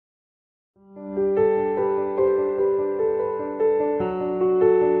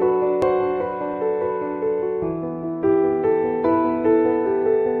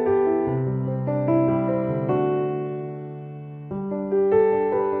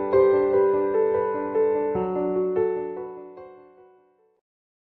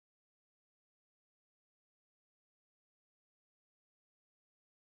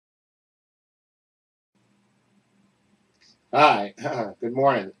Hi, good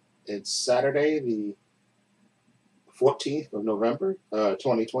morning. It's Saturday, the 14th of November,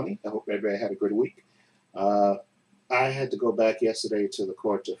 2020. I hope everybody had a good week. Uh, I had to go back yesterday to the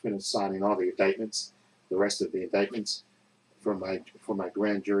court to finish signing all the indictments, the rest of the indictments for my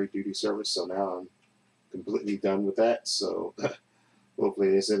grand jury duty service. So now I'm completely done with that. So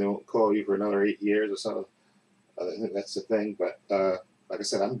hopefully they say they won't call you for another 8 years or something. I think that's the thing. But like I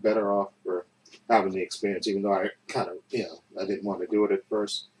said, I'm better off for having the experience, even though I kind of, I didn't want to do it at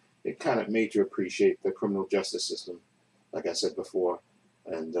first. It kind of made you appreciate the criminal justice system, like I said before.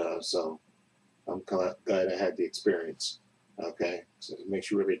 And so I'm kind of glad I had the experience. Okay. So it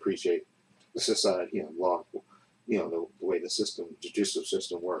makes you really appreciate the society, law, the way the system, judicial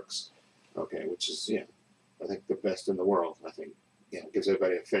system works. Okay. Which is, I think the best in the world. I think gives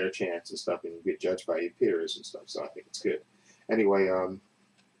everybody a fair chance and stuff, and you get judged by your peers and stuff. So I think it's good. Anyway, on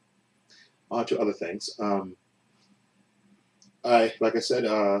to other things. I like I said,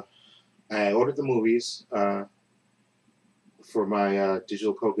 I ordered the movies for my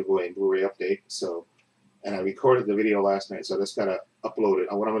digital code giveaway and Blu-ray update. So, and I recorded the video last night. So I just gotta upload it.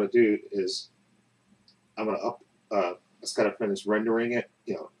 And what I'm gonna do is I'm gonna just gotta finish rendering it,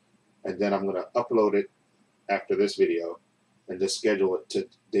 and then I'm gonna upload it after this video and just schedule it to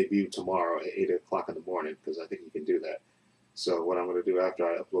debut tomorrow at 8 o'clock in the morning because I think you can do that. So what I'm going to do after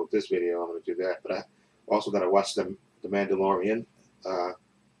I upload this video, I'm going to do that. But I also got to watch the Mandalorian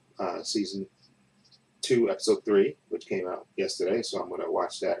season 2, episode 3, which came out yesterday. So I'm going to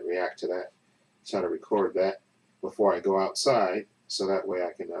watch that, react to that, try to record that before I go outside. So that way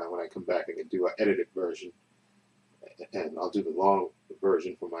I can, when I come back, I can do an edited version, and I'll do the long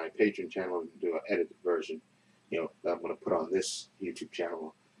version for my Patreon channel and do an edited version, that I'm going to put on this YouTube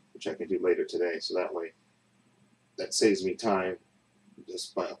channel, which I can do later today. So that way, that saves me time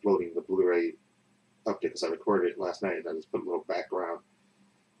just by uploading the Blu-ray update because I recorded it last night and I just put a little background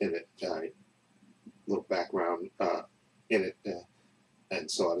in it, in it,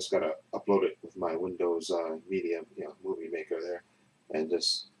 and so I just gotta upload it with my Windows Media, movie maker there, and then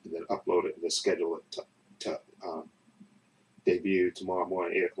upload it and just schedule it to debut tomorrow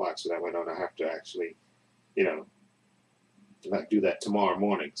morning 8 o'clock. So that way I don't have to actually, you know, not do that tomorrow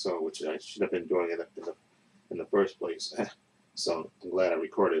morning. So which I should have been doing it in the first place. So I'm glad I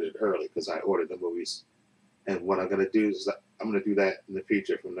recorded it early because I ordered the movies. And what I'm gonna do is I'm gonna do that in the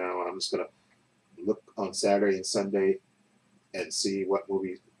future from now on. I'm just gonna look on Saturday and Sunday and see what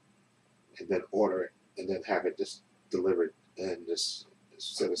movie, and then order it, and then have it just delivered, and just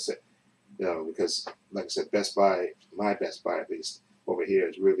sort of say, because like I said, Best Buy, my Best Buy at least over here,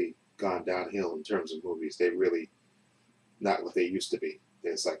 has really gone downhill in terms of movies. They really not what they used to be.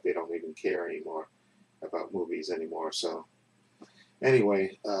 It's like they don't even care anymore about movies anymore. So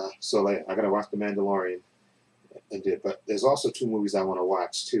anyway, so like, I gotta watch The Mandalorian, but there's also two movies I want to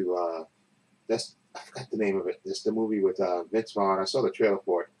watch too. That's I forgot the name of it. It's the movie with Vince Vaughn. I saw the trailer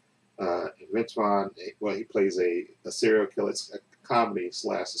for it. Vince Vaughn, well, he plays a serial killer. It's a comedy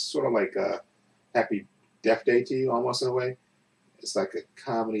slash. It's sort of like Happy Death Day to You, almost in a way. It's like a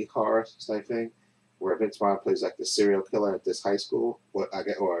comedy horror type thing, where Vince Vaughn plays like the serial killer at this high school,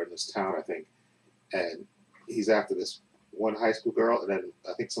 or in this town, I think, and he's after this one high school girl, and then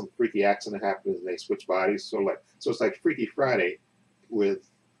I think some freaky accident happens, and they switch bodies. So it's like Freaky Friday with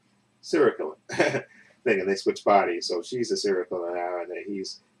serial killer thing, and they switch bodies. So she's a serial killer now, and then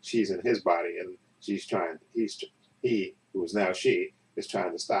she's in his body, and he who is now she is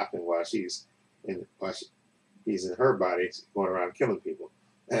trying to stop him while he's in her body going around killing people.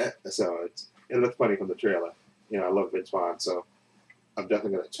 So it looks funny from the trailer. I love Vince Vaughn, so I'm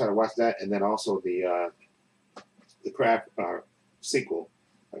definitely gonna try to watch that, and then also the Craft sequel.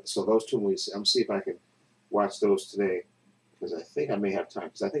 So those two movies, I'm see if I can watch those today because I think I may have time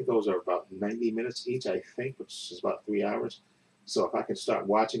because I think those are about 90 minutes each. I think, which is about 3 hours. So if I can start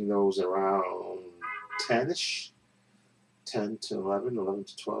watching those around 10ish, 10 to 11, 11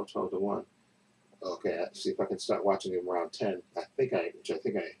 to 12, 12 to 1. Okay, see if I can start watching them around 10. Which I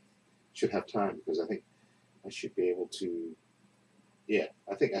think I should have time because I think I should be able to. Yeah,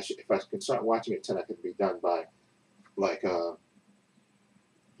 I think I should. If I can start watching at 10, I can be done by like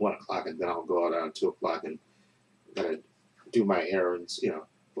 1 o'clock, and then I'll go out around 2 o'clock and gotta do my errands.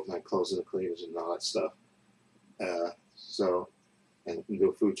 Put my clothes in the cleaners and all that stuff. So and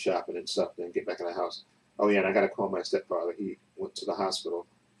do food shopping and stuff, then get back in the house. Oh yeah, and I gotta call my stepfather. He went to the hospital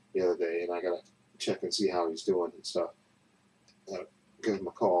the other day, and I gotta check and see how he's doing and stuff. Uh, Give him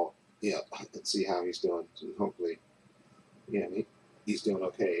a call, and see how he's doing, and hopefully, he's doing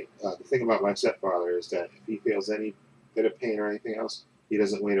okay. The thing about my stepfather is that if he feels any bit of pain or anything else, he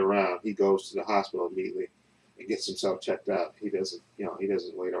doesn't wait around. He goes to the hospital immediately, and gets himself checked out. He doesn't, he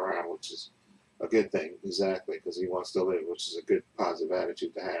doesn't wait around, which is a good thing, exactly, because he wants to live, which is a good positive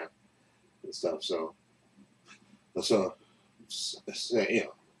attitude to have and stuff. So,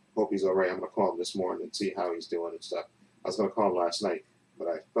 hope he's all right. I'm gonna call him this morning and see how he's doing and stuff. I was gonna call him last night, but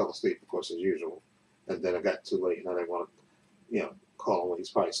I fell asleep, of course, as usual, and then I got too late, and I didn't want to, call him when he's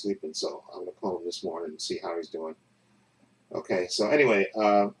probably sleeping. So I'm gonna call him this morning and see how he's doing. Okay. So anyway,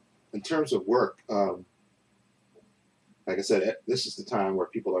 in terms of work, like I said, this is the time where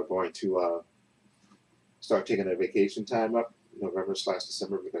people are going to start taking their vacation time up,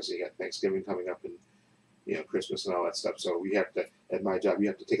 November/December, because you got Thanksgiving coming up and Christmas and all that stuff. So we have to, at my job, you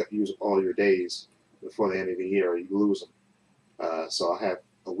have to use up all your days before the end of the year, or you lose them. So I have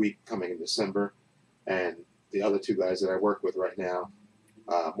a week coming in December, and the other two guys that I work with right now,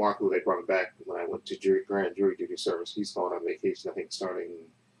 Mark, who they brought him back when I went to grand jury duty service, he's going on vacation, I think, starting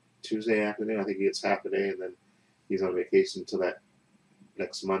Tuesday afternoon. I think he gets half a day, and then he's on vacation until that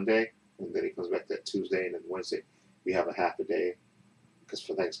next Monday, and then he comes back that Tuesday, and then Wednesday we have a half a day because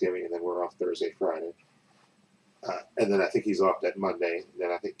for Thanksgiving, and then we're off Thursday, Friday. And then I think he's off that Monday. And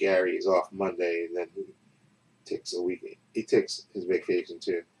then I think Gary is off Monday, and then he takes a week. He takes his vacation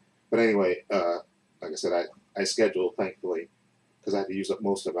too. But anyway, like I said, I scheduled, thankfully, because I had to use up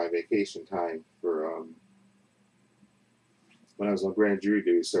most of my vacation time for when I was on grand jury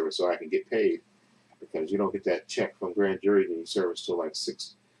duty service, so I can get paid, because you don't get that check from grand jury duty service till like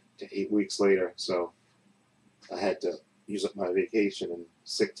 6 to 8 weeks later. So I had to use up my vacation and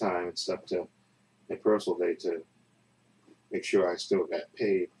sick time and stuff and personal day to make sure I still got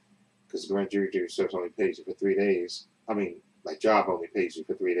paid, because grand jury duty service only pays you for 3 days. I mean, my job only pays you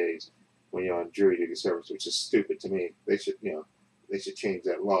for 3 days when you're on jury duty service, which is stupid to me. They should, they should change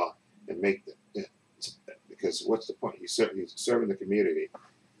that law and make that, because what's the point? You're serving the community,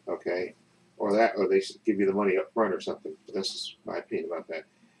 okay? Or they should give you the money up front or something. But that's just my opinion about that.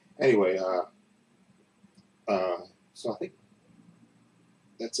 Anyway, so I think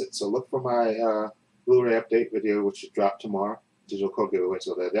that's it. So look for my Blu-ray update video, which should drop tomorrow. Digital code giveaway.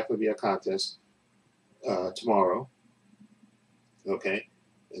 So there'll definitely be a contest tomorrow. Okay.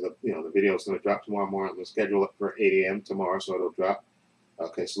 And the video is going to drop tomorrow morning. I'm going to schedule it for 8 a.m. tomorrow, so it'll drop.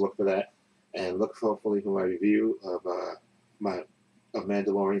 Okay, so look for that, and look hopefully for my review of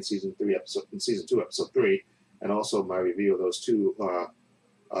Mandalorian season 2 episode 3, and also my review of those two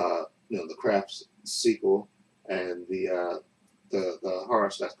the Crafts sequel and the horror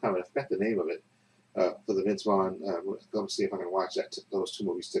slash comedy. I forgot the name of it for the Vince Vaughn. Let me see if I can watch those two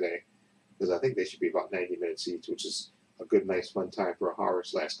movies today, because I think they should be about 90 minutes each, which is a good, nice, fun time for a horror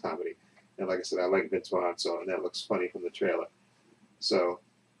slash comedy. And like I said, I like Vince Vaughn, and that looks funny from the trailer. So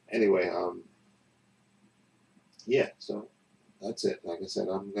anyway, yeah, so that's it. Like I said,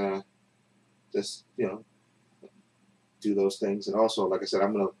 I'm gonna just do those things, and also, like I said,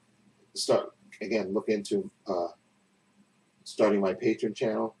 I'm gonna start again, look into starting my Patreon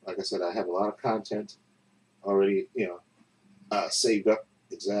channel. Like I said, I have a lot of content already saved up,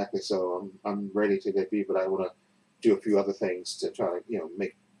 exactly, so I'm ready to get deep, but I want to do a few other things to try to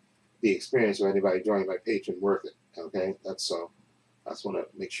make the experience of anybody joining my Patreon worth it. Okay, I just want to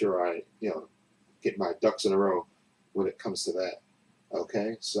make sure I get my ducks in a row when it comes to that.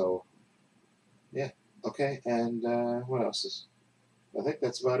 Okay, so yeah, okay, and what else is? I think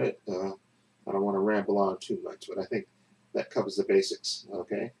that's about it. I don't want to ramble on too much, but I think that covers the basics.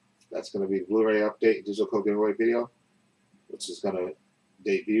 Okay, that's going to be Blu-ray update, digital code giveaway video, which is going to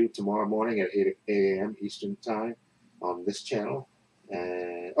debut tomorrow morning at 8 a.m. Eastern time on this channel.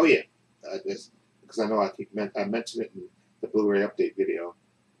 And oh yeah, because I know I mentioned it in the Blu-ray update video.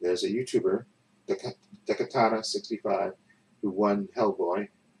 There's a YouTuber, Dekatana65, who won Hellboy.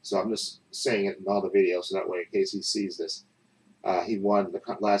 So I'm just saying it in all the videos, so that way, in case he sees this, he won the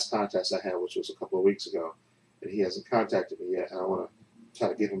last contest I had, which was a couple of weeks ago, and he hasn't contacted me yet. And I want to try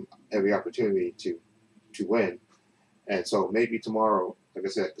to give him every opportunity to win. And so maybe tomorrow, like I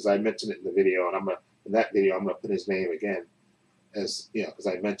said, because I mentioned it in the video, and in that video I'm gonna put his name again, as because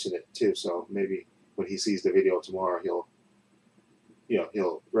I mentioned it too. So maybe when he sees the video tomorrow, he'll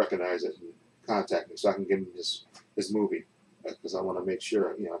recognize it and contact me, so I can give him his movie, because I want to make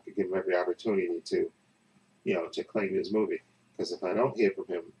sure I could give him every opportunity to to claim his movie. Because if I don't hear from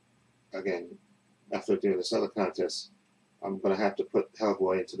him again after doing this other contest, I'm gonna have to put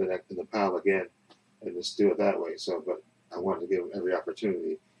Hellboy into the pile again and just do it that way. So, but I wanted to give him every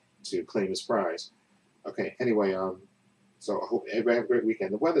opportunity to claim his prize. Okay. Anyway, so I hope everybody have a great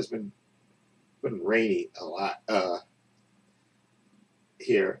weekend. The weather's been rainy a lot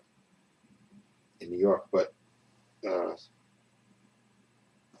here in New York, but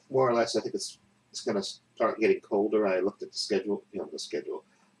more or less, I think it's it's gonna start getting colder. I looked at the schedule,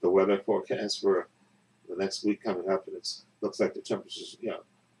 the weather forecast for the next week coming up, and it looks like the temperatures,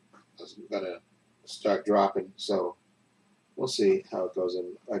 is gonna start dropping. So we'll see how it goes.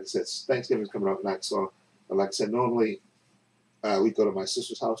 And like I said, Thanksgiving's coming up next. So, like I said, normally we go to my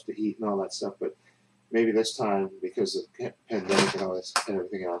sister's house to eat and all that stuff, but maybe this time, because of the pandemic and all this and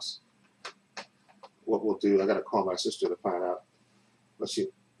everything else, what we'll do, I got to call my sister to find out what she.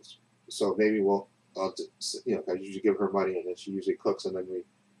 So maybe I usually give her money, and then she usually cooks, and then we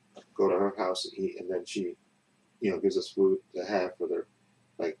go to her house and eat, and then she, gives us food to have for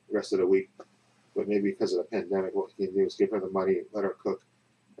the rest of the week. But maybe because of the pandemic, what we can do is give her the money, let her cook,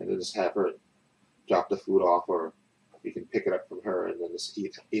 and then just have her drop the food off, or we can pick it up from her and then just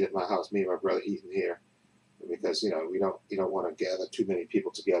eat at my house. Me and my brother eating here, because we don't want to gather too many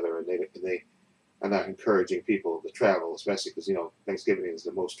people together, and they are not encouraging people to travel, especially because Thanksgiving is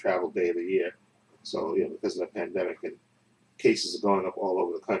the most traveled day of the year. So because of the pandemic and cases are going up all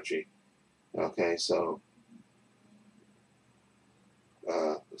over the country. Okay, so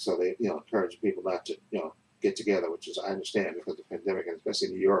they encourage people not to get together, which is I understand because of the pandemic, and especially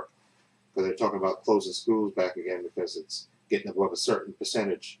in New York, because they're talking about closing schools back again because it's getting above a certain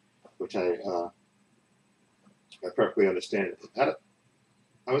percentage, which I perfectly understand.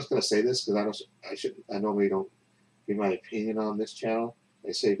 I was going to say this because I normally don't give my opinion on this channel.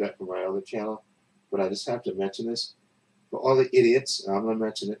 I save that for my other channel, but I just have to mention this for all the idiots, and I'm going to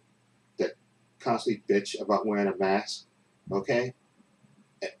mention it, that constantly bitch about wearing a mask. Okay,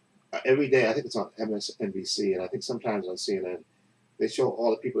 every day I think it's on MSNBC, and I think sometimes on CNN. They show all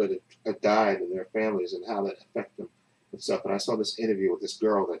the people that have died and their families and how that affect them and stuff. And I saw this interview with this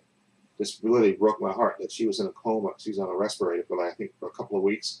girl that just really broke my heart. That she was in a coma. She was on a respirator for I think for a couple of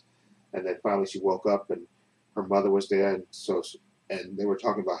weeks, and then finally she woke up and her mother was there, and they were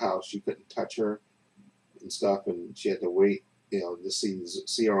talking about how she couldn't touch her and stuff, and she had to wait, to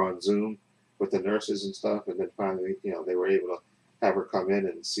see her on Zoom with the nurses and stuff, and then finally, they were able to have her come in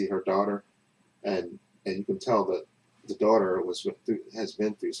and see her daughter, and you can tell that the daughter has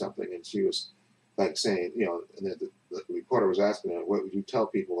been through something, and she was like saying, and the reporter was asking her, what would you tell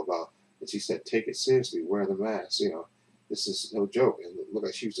people about? And she said, take it seriously, wear the mask, this is no joke. And it looked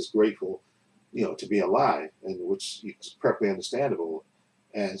like she was just grateful, to be alive, and which is perfectly understandable.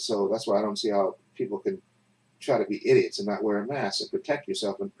 And so that's why I don't see how people can try to be idiots and not wear a mask and protect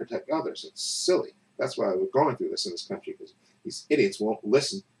yourself and protect others. It's silly. That's why we're going through this in this country, because these idiots won't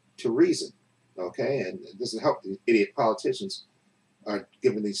listen to reason. Okay, and it doesn't help the idiot politicians are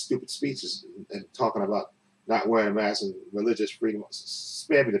giving these stupid speeches and talking about not wearing a mask and religious freedom.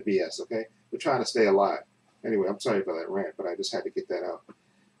 Spare me the BS, okay? We're trying to stay alive. Anyway, I'm sorry for that rant, but I just had to get that out.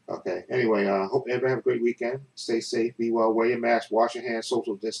 Okay, anyway, hope everybody have a great weekend. Stay safe, be well, wear your mask, wash your hands,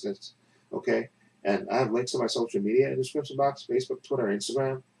 social distance, okay? And I have links to my social media in the description box, Facebook, Twitter,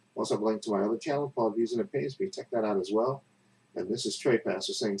 Instagram. Also have a link to my other channel called Views and Opinions. You can check that out as well. And this is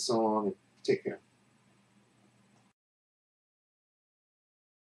Trepacer saying so long and take care.